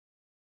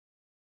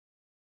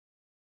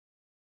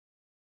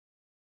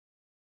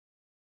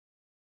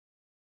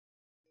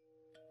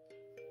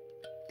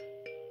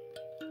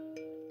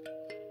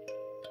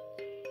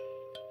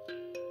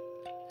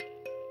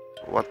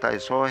what I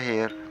saw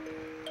here,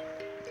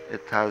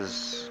 it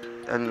has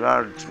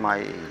enlarged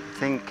my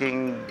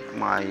thinking,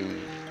 my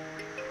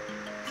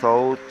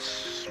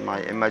thoughts, my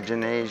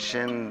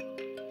imagination.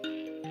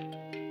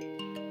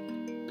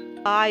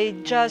 I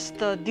just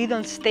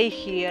didn't stay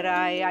here.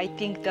 I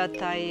think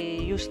that I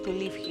used to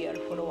live here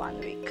for 1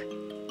 week.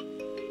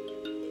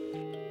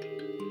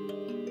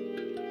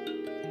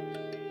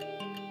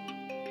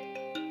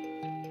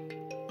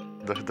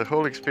 The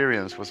whole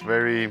experience was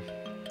very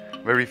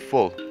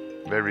full,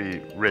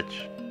 very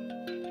rich.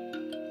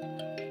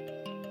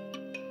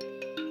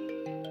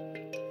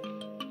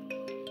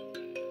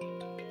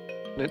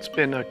 It's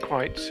been a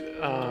quite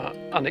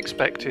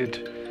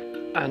unexpected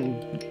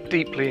and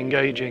deeply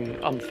engaging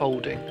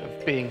unfolding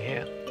of being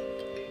here.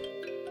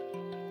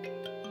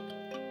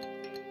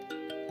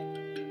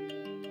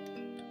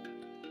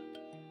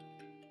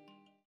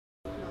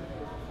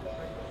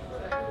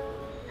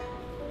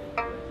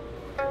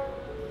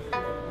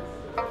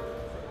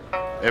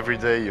 Every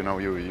day, you know,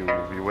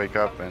 you wake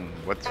up and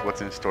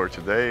what's in store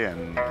today,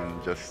 and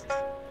just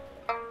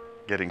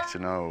getting to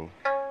know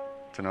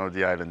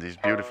the island, these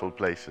beautiful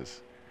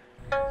places,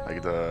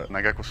 like the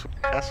Nagakosu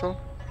Castle.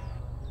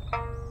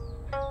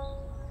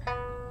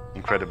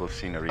 Incredible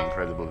scenery,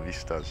 incredible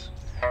vistas,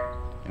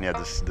 and yeah,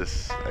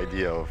 this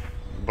idea of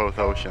both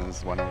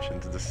oceans, one ocean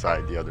to this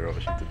side, the other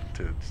ocean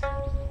to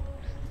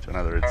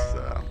another. It's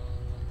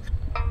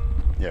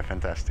yeah,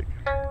 fantastic.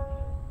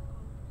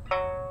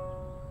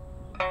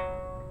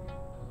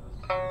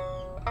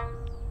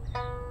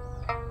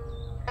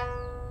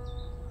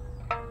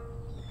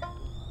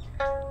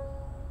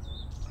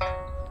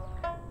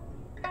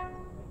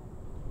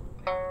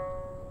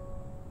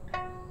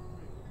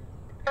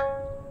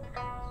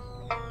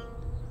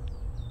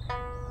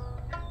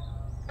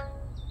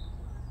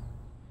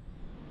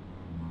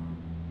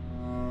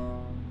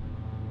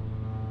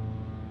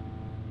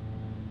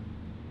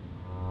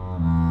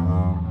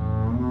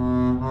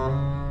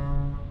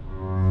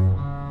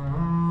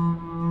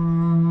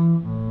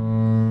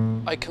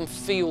 I can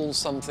feel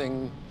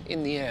something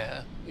in the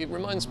air. It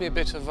reminds me a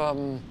bit of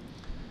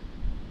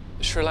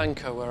Sri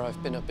Lanka, where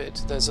I've been a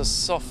bit. There's a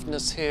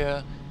softness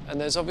here, and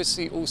there's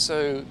obviously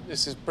also,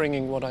 this is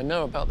bringing what I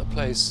know about the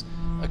place,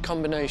 a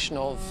combination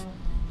of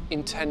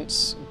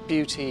intense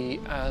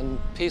beauty and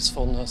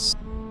peacefulness.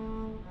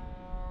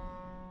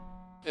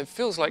 It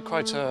feels like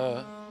quite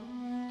a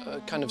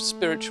kind of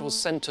spiritual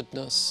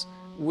centeredness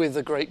with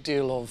a great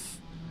deal of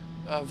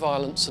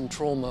violence and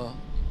trauma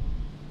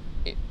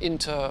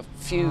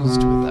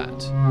interfused with that.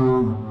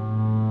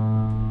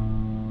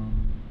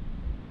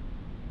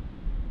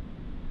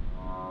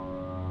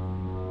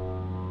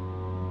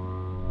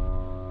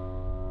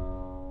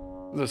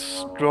 The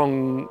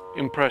strong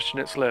impression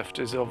it's left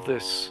is of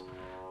this,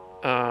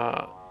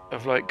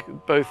 of like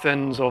both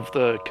ends of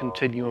the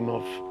continuum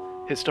of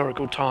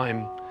historical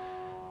time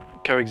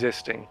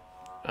coexisting.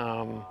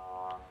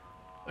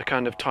 A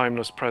kind of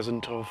timeless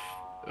present of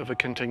a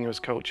continuous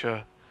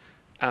culture,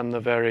 and the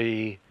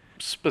very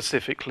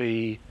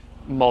specifically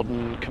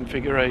modern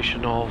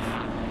configuration of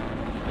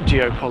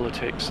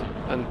geopolitics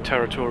and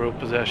territorial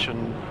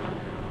possession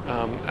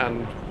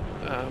and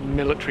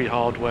military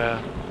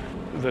hardware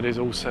that is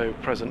also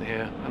present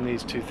here. And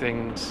these two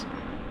things,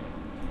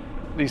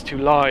 these two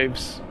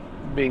lives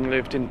being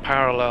lived in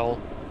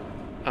parallel,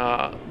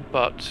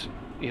 but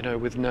you know,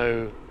 with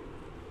no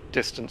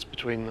distance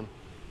between them.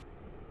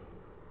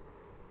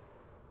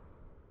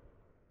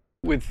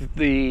 With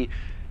the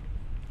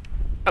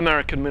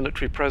American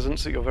military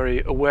presence that you're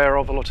very aware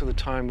of a lot of the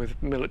time,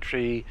 with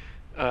military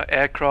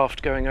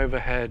aircraft going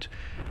overhead,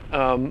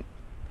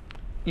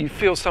 you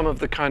feel some of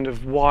the kind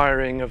of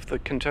wiring of the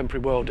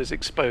contemporary world is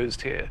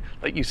exposed here.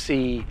 Like you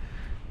see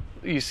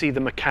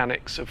the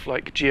mechanics of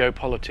like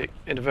geopolitics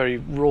in a very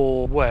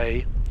raw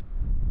way.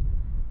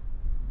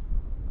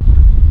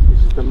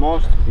 This is the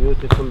most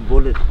beautiful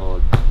bullet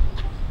hole.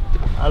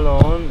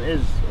 Alone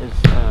is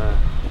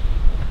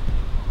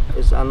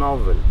a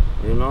novel,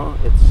 you know.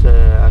 It's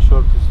a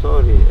short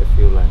story, if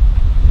you like.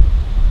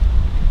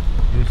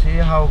 You see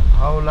how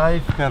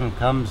life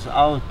comes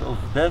out of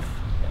death.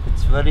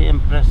 It's very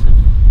impressive.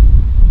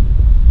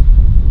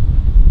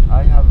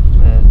 I have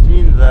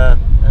seen that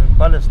in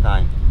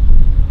Palestine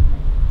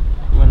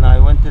when I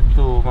went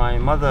to my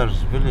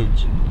mother's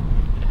village.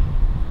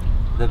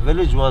 The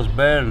village was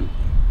burned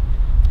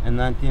in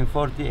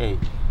 1948,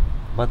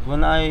 but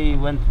when I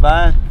went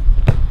back,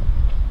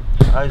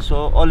 I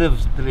saw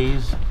olive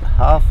trees,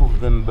 half of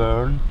them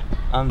burned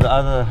and the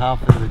other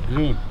half is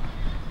green,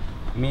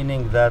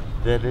 meaning that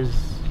there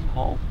is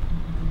hope,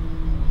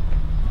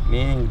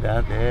 meaning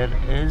that there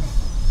is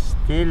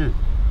still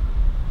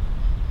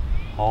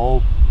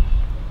hope,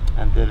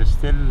 and there is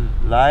still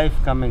life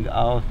coming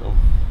out of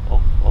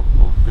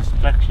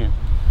destruction,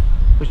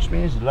 which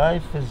means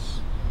life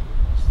is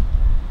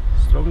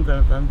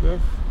stronger than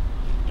death.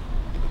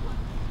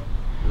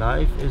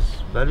 Life is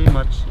very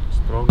much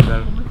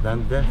stronger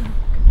than death.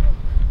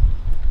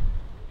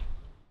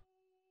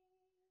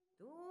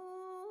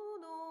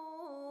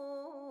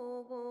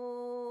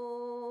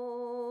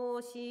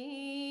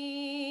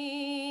 She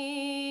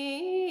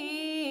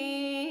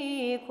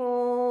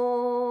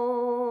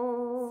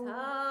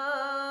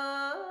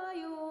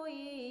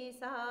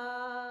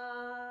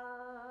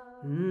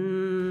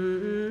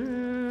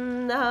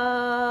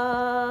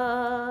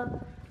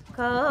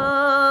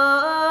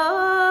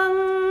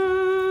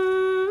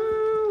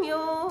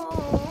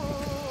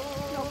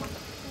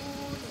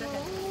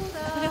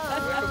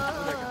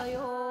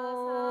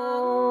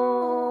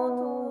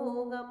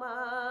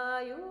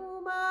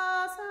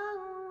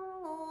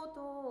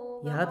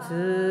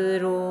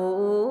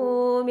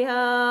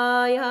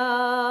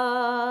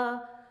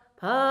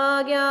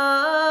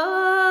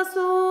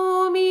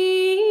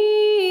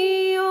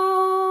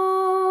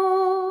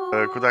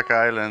Kudaka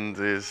Island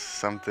is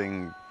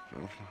something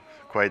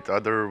quite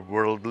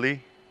otherworldly,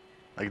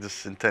 like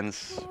this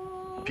intense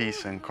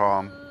peace and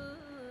calm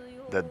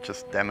that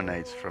just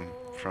emanates from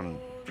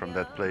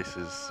that place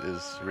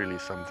is really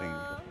something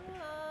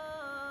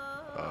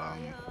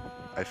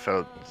I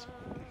felt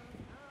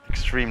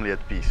extremely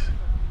at peace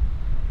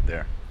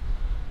there.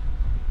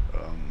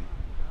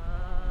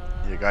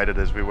 Yeah, guided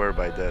as we were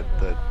by that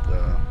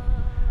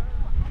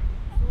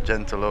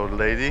gentle old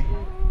lady,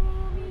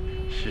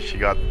 she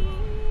got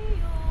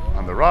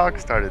on the rock,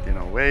 started, you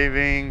know,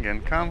 waving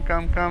and come,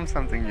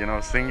 something, you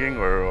know, singing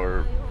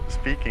or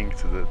speaking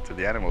to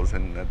the animals,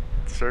 and at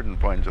a certain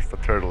point, just a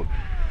turtle,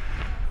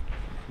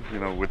 you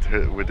know,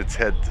 with its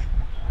head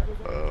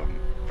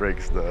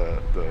breaks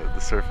the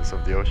surface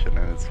of the ocean,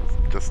 and it's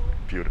just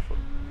beautiful.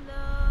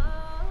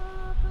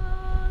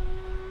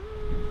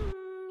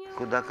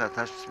 Kudaka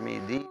touched me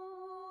deep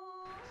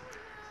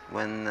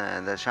when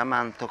the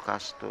shaman took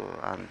us to,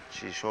 and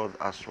she showed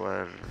us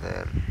where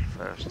their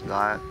first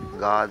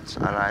gods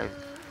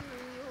arrived,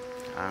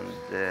 and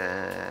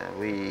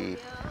we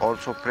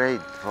also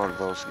prayed for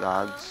those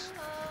gods.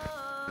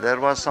 There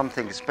was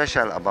something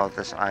special about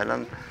this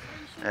island.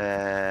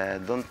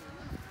 Don't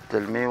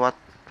tell me what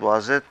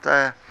was it.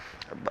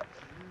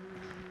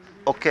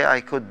 Okay, I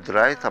could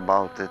write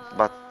about it,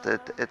 but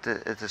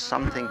it is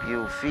something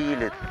you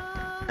feel it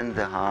in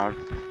the heart,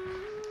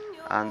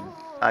 and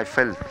I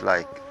felt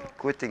like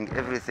quitting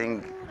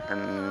everything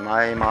in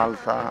my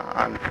Malta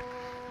and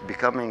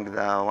becoming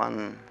the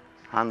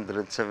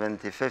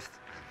 175th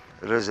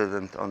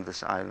resident on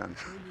this island.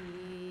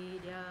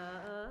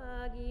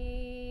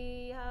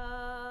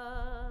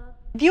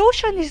 The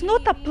ocean is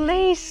not a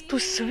place to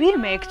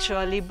swim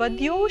actually, but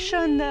the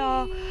ocean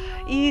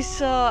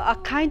is a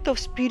kind of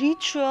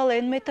spiritual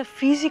and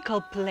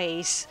metaphysical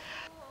place.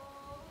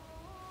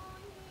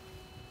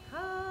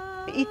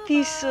 It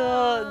is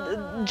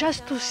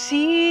just to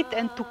see it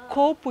and to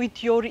cope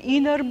with your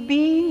inner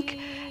being,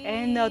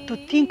 and to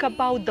think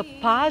about the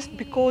past,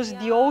 because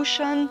the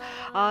ocean,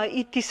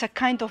 it is a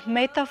kind of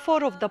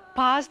metaphor of the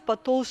past,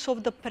 but also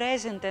of the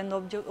present and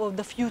of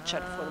the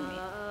future for me.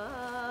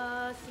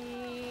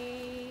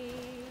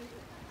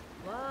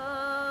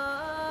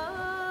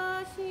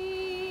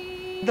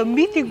 The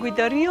meeting with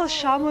the real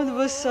shaman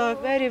was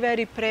very,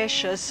 very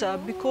precious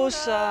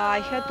because I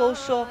had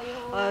also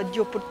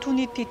the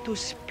opportunity to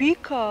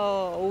speak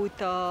with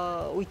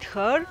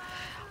her,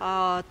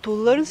 to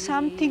learn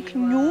something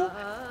new,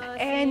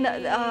 and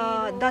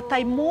that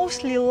I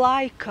mostly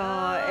like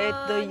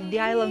at the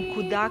island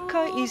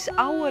Kudaka is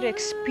our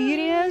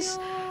experience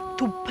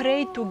to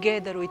pray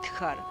together with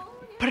her.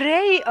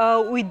 Pray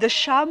with the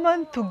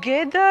shaman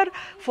together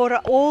for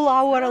all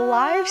our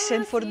lives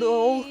and for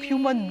all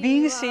human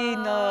beings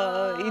in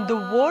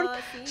the world.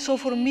 So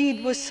for me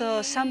it was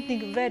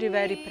something very,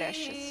 very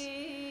precious.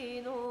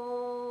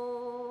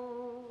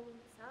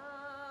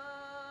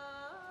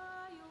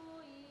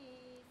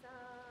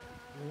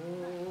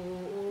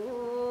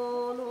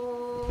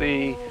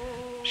 The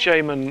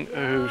shaman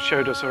who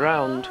showed us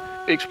around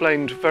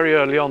explained very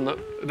early on that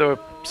there were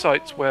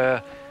sites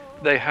where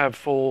they have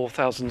for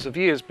thousands of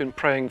years been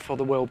praying for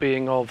the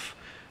well-being of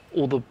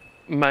all the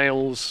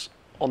males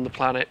on the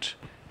planet,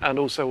 and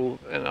also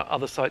in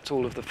other sites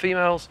all of the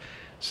females.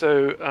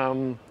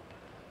 So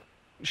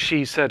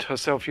she said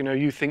herself, you know,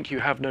 you think you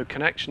have no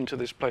connection to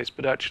this place,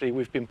 but actually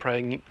we've been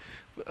praying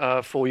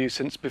for you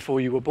since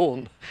before you were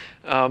born.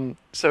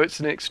 So it's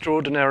an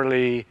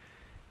extraordinarily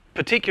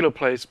particular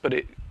place, but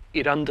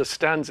it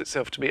understands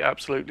itself to be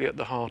absolutely at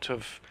the heart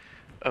of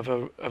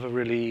a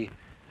really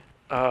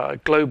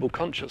global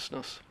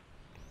consciousness.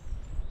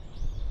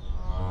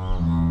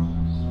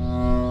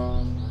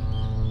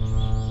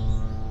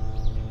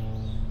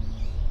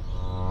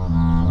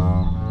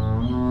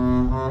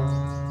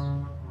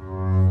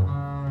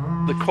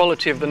 The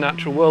quality of the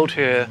natural world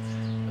here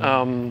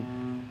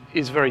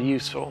is very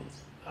useful.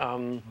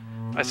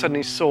 I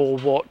suddenly saw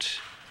what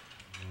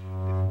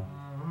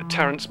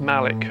Terence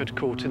Malick had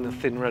caught in The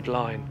Thin Red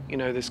Line. You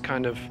know,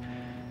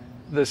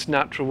 this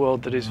natural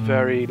world that is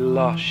very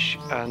lush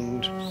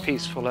and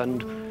peaceful,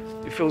 and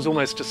it feels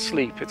almost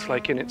asleep. It's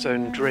like in its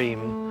own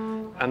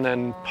dream, and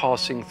then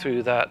passing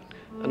through that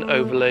and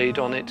overlaid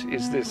on it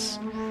is this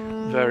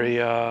very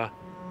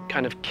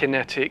kind of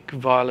kinetic,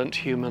 violent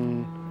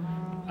human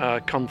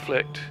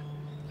conflict,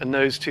 and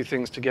those two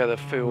things together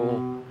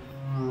feel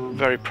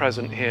very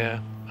present here,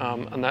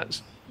 and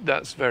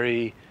that's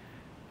very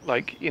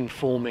like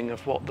informing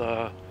of what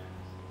the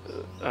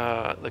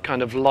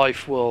kind of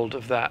life world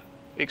of that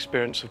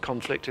experience of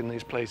conflict in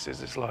these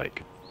places is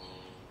like.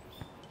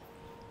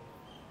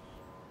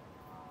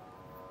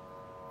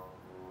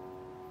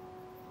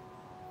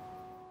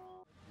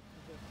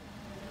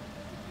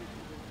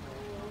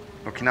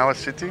 Okinawa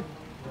City,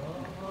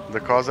 the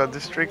Koza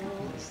district,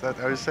 is that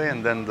how you say?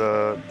 And then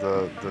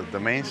the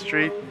main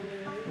street.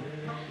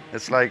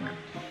 It's like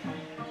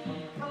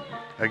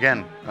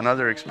again,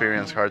 another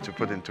experience hard to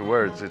put into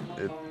words.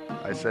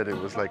 I said it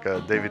was like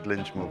a David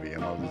Lynch movie, you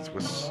know, it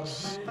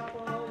was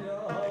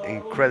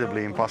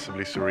incredibly,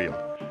 impossibly surreal.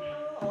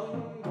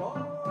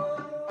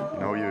 You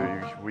know,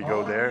 we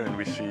go there and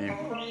we see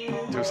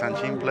two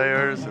Sanchin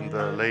players and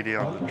the lady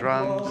on the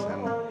drums,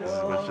 and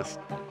it was just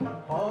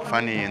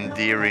funny,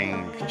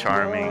 endearing,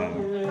 charming,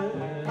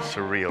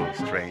 surreal,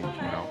 strange,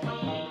 you know.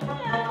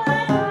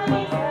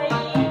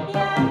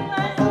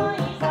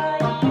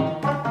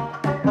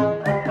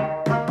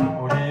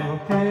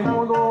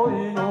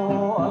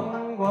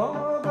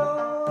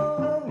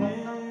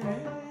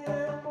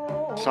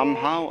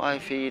 Somehow I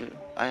feel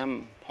I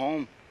am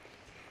home.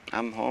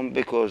 I'm home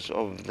because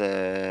of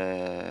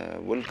the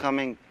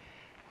welcoming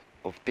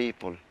of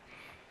people,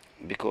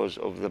 because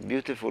of the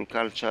beautiful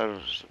culture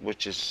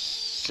which is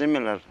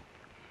similar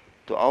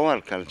to our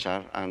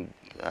culture and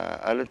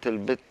a little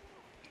bit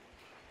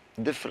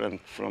different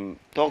from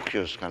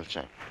Tokyo's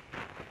culture.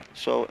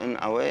 So in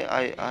a way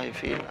I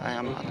feel I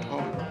am at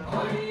home.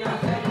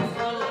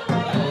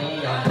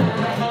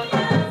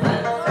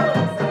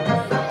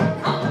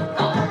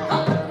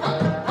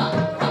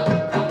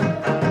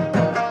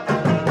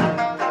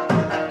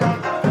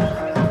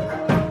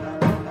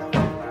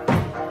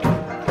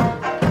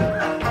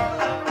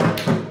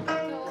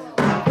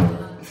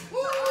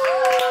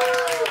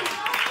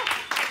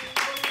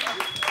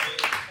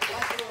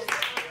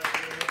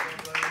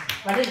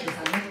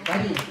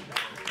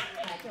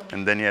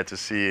 And then to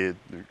see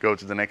go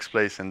to the next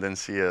place and then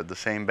see the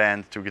same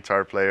band, two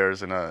guitar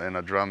players and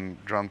a drum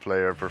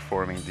player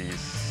performing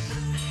these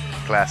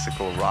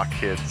classical rock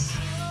hits.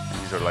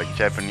 And these are like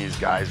Japanese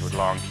guys with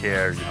long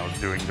hair, you know,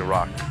 doing the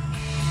rock.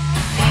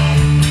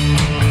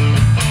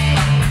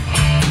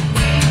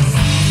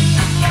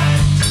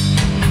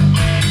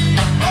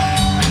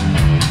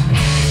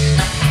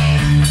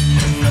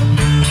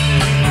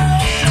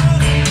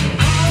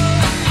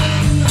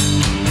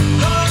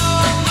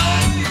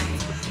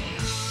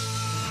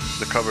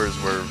 Covers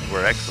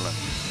were excellent,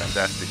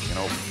 fantastic, you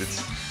know.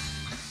 It's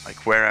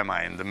like, where am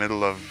I? In the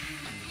middle of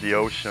the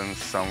ocean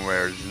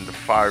somewhere in the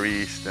Far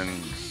East, and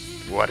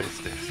what is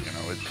this, you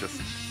know? It's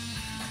just,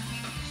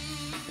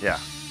 yeah.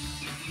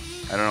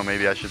 I don't know,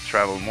 maybe I should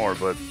travel more,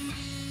 but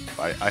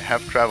I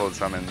have traveled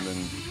some, and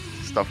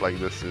stuff like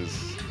this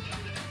is,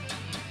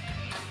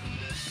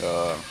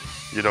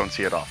 you don't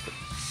see it often.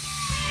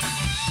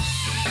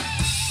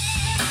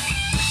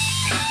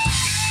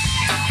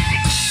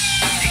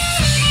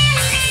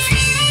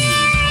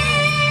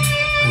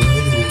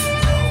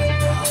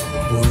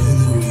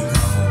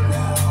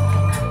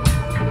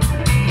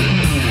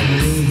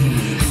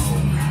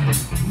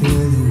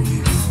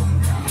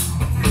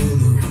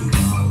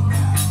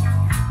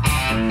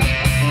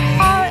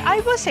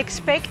 I was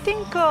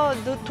expecting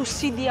to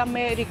see the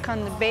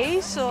American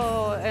base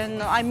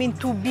and I mean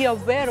to be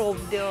aware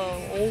of the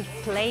old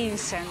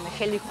planes and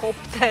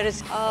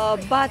helicopters,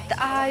 but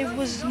I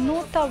was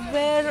not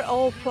aware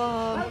of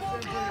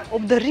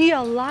the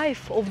real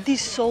life of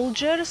these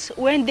soldiers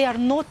when they are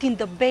not in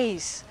the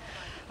base.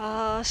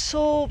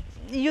 So,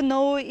 you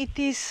know, it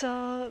is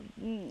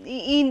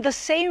in the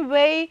same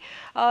way,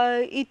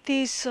 it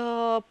is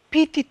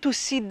pity to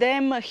see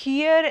them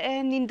here,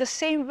 and in the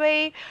same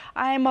way,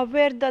 I am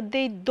aware that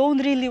they don't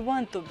really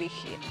want to be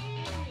here.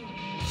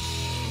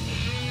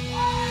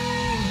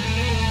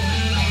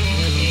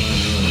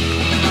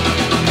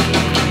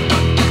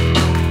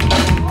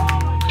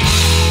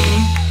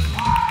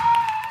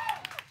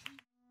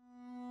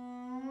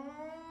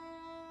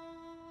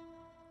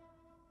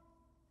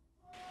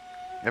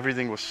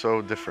 Everything was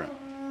so different,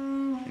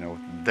 you know.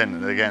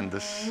 Then again,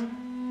 this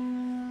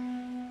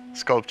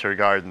sculpture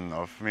garden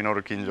of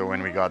Minoru Kinjo,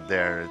 when we got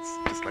there, it's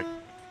just like,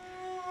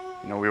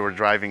 you know, we were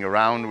driving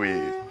around,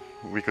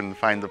 we couldn't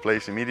find the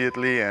place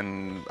immediately,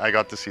 and I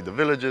got to see the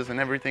villages, and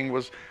everything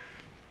was,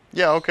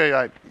 yeah,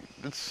 okay,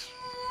 it's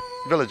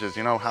villages,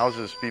 you know,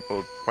 houses,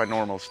 people, quite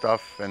normal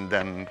stuff, and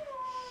then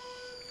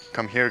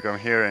come here,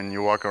 and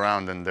you walk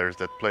around and there's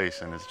that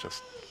place, and it's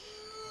just,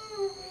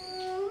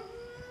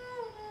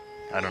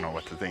 I don't know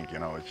what to think, you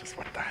know, it's just,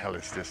 what the hell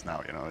is this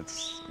now, you know,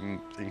 it's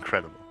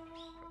incredible.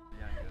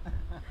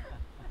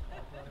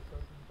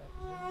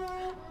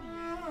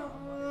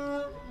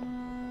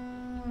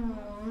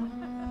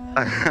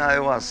 I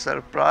was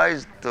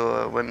surprised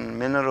when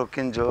Minoru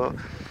Kinjo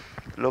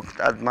looked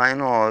at my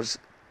nose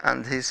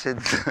and he said,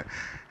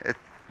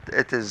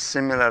 it is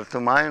similar to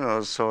my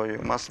nose, so you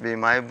must be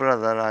my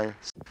brother.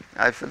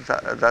 I felt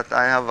that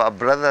I have a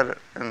brother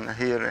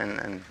here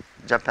in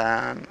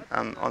Japan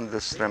and on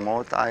this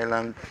remote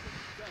island.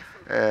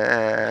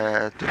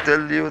 To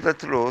tell you the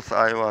truth,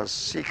 I was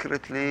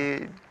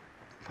secretly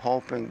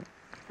hoping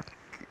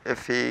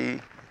if he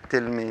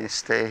tell me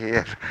stay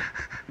here,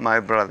 my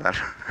brother.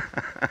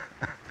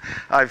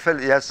 I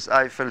felt, yes,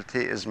 I felt he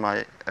is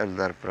my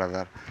elder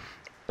brother.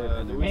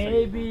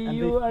 Maybe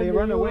you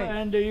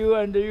and you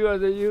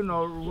and you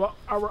know,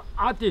 our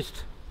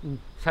artist,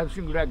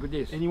 something like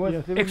this. And he was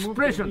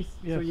expression.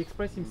 So he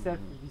expressed himself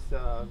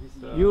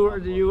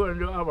with you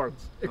and our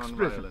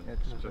expression.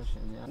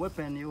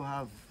 Weapon, you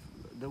have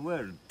the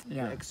word,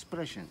 Yeah. the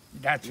expression.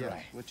 That's Yes,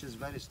 right. which is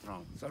very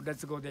strong. So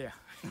let's go there.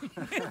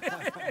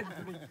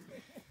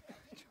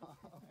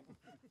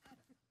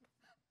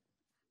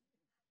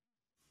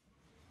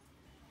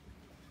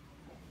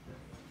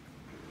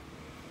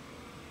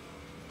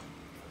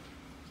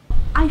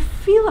 I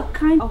feel a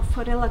kind of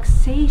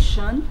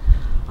relaxation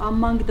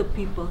among the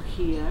people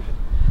here.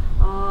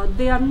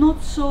 They are not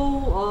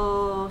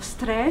so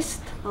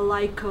stressed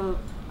like,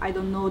 I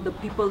don't know, the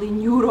people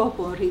in Europe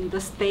or in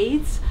the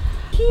States.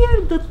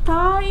 Here the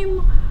time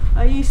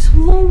is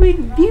flowing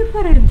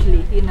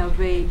differently in a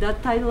way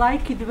that I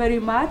like it very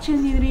much,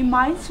 and it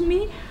reminds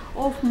me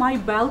of my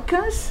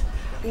Balkans,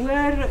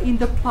 where in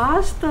the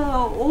past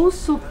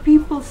also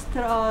people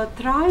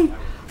tried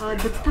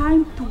the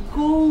time to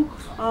go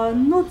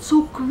not so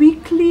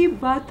quickly,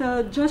 but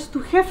just to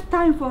have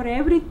time for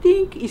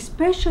everything,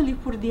 especially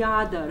for the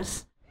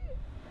others.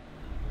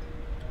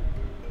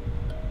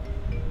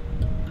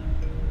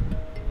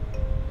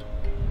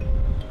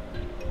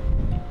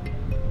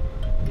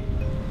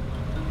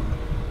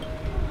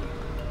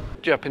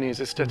 Japanese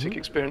aesthetic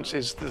experience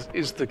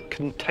is the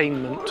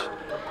containment,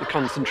 the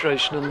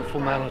concentration and the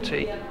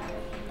formality.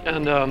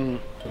 And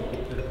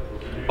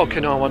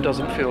Okinawa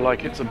doesn't feel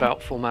like it's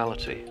about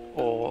formality,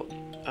 or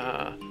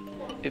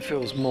it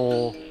feels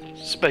more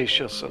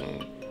spacious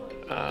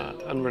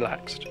and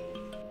relaxed.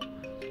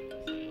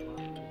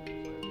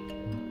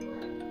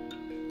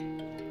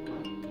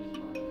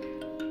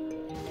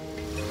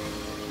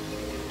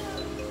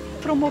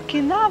 From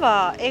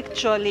Okinawa,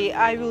 actually,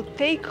 I will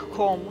take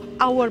home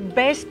our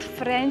best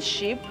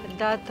friendship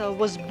that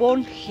was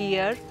born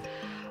here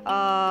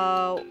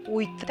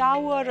with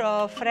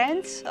our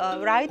friends,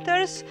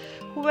 writers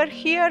who were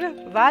here,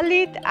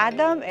 Walid,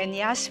 Adam and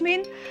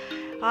Yasmin.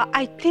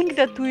 I think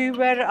that we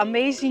were an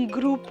amazing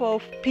group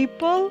of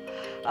people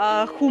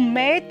who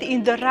met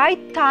in the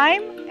right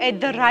time at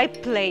the right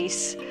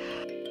place.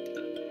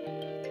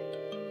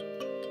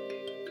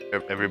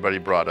 Everybody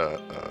brought a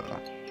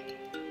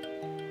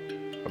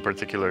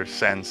particular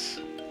sense.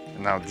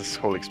 And now this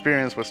whole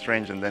experience was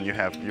strange, and then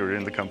you're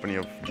in the company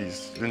of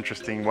these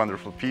interesting,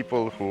 wonderful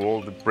people who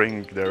all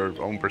bring their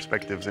own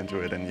perspectives into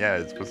it, and yeah,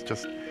 it was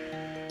just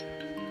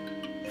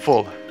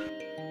full.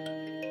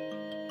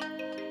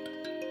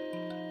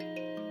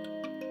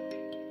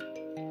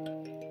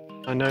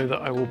 I know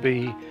that I will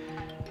be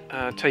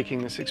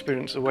taking this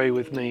experience away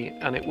with me,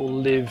 and it will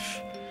live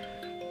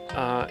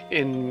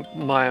in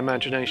my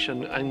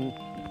imagination and,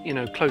 you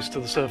know, close to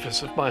the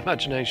surface of my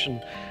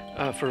imagination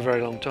for a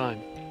very long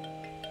time.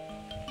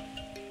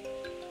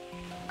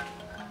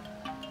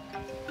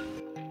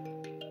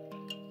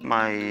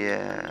 My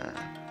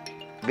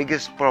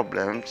biggest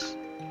problems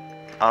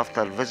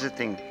after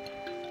visiting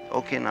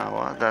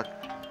Okinawa that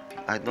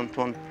I don't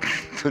want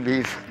to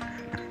leave.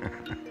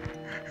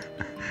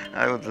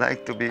 I would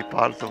like to be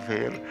part of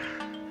here.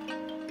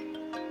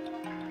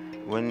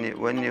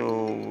 When you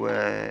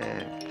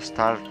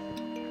start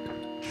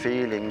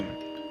feeling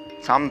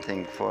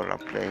something for a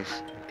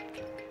place,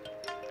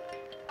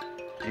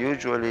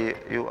 usually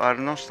you are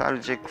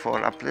nostalgic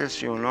for a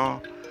place you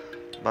know,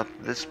 but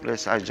this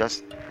place I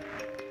just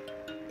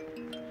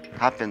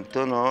happen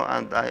to know,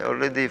 and I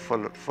already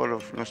full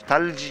of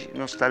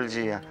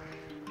nostalgia.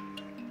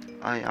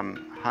 I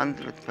am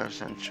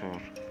 100%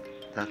 sure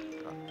that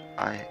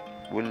I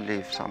will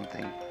leave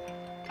something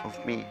of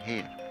me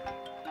here,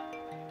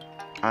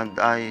 and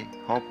I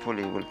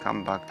hopefully will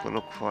come back to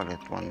look for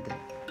it one day.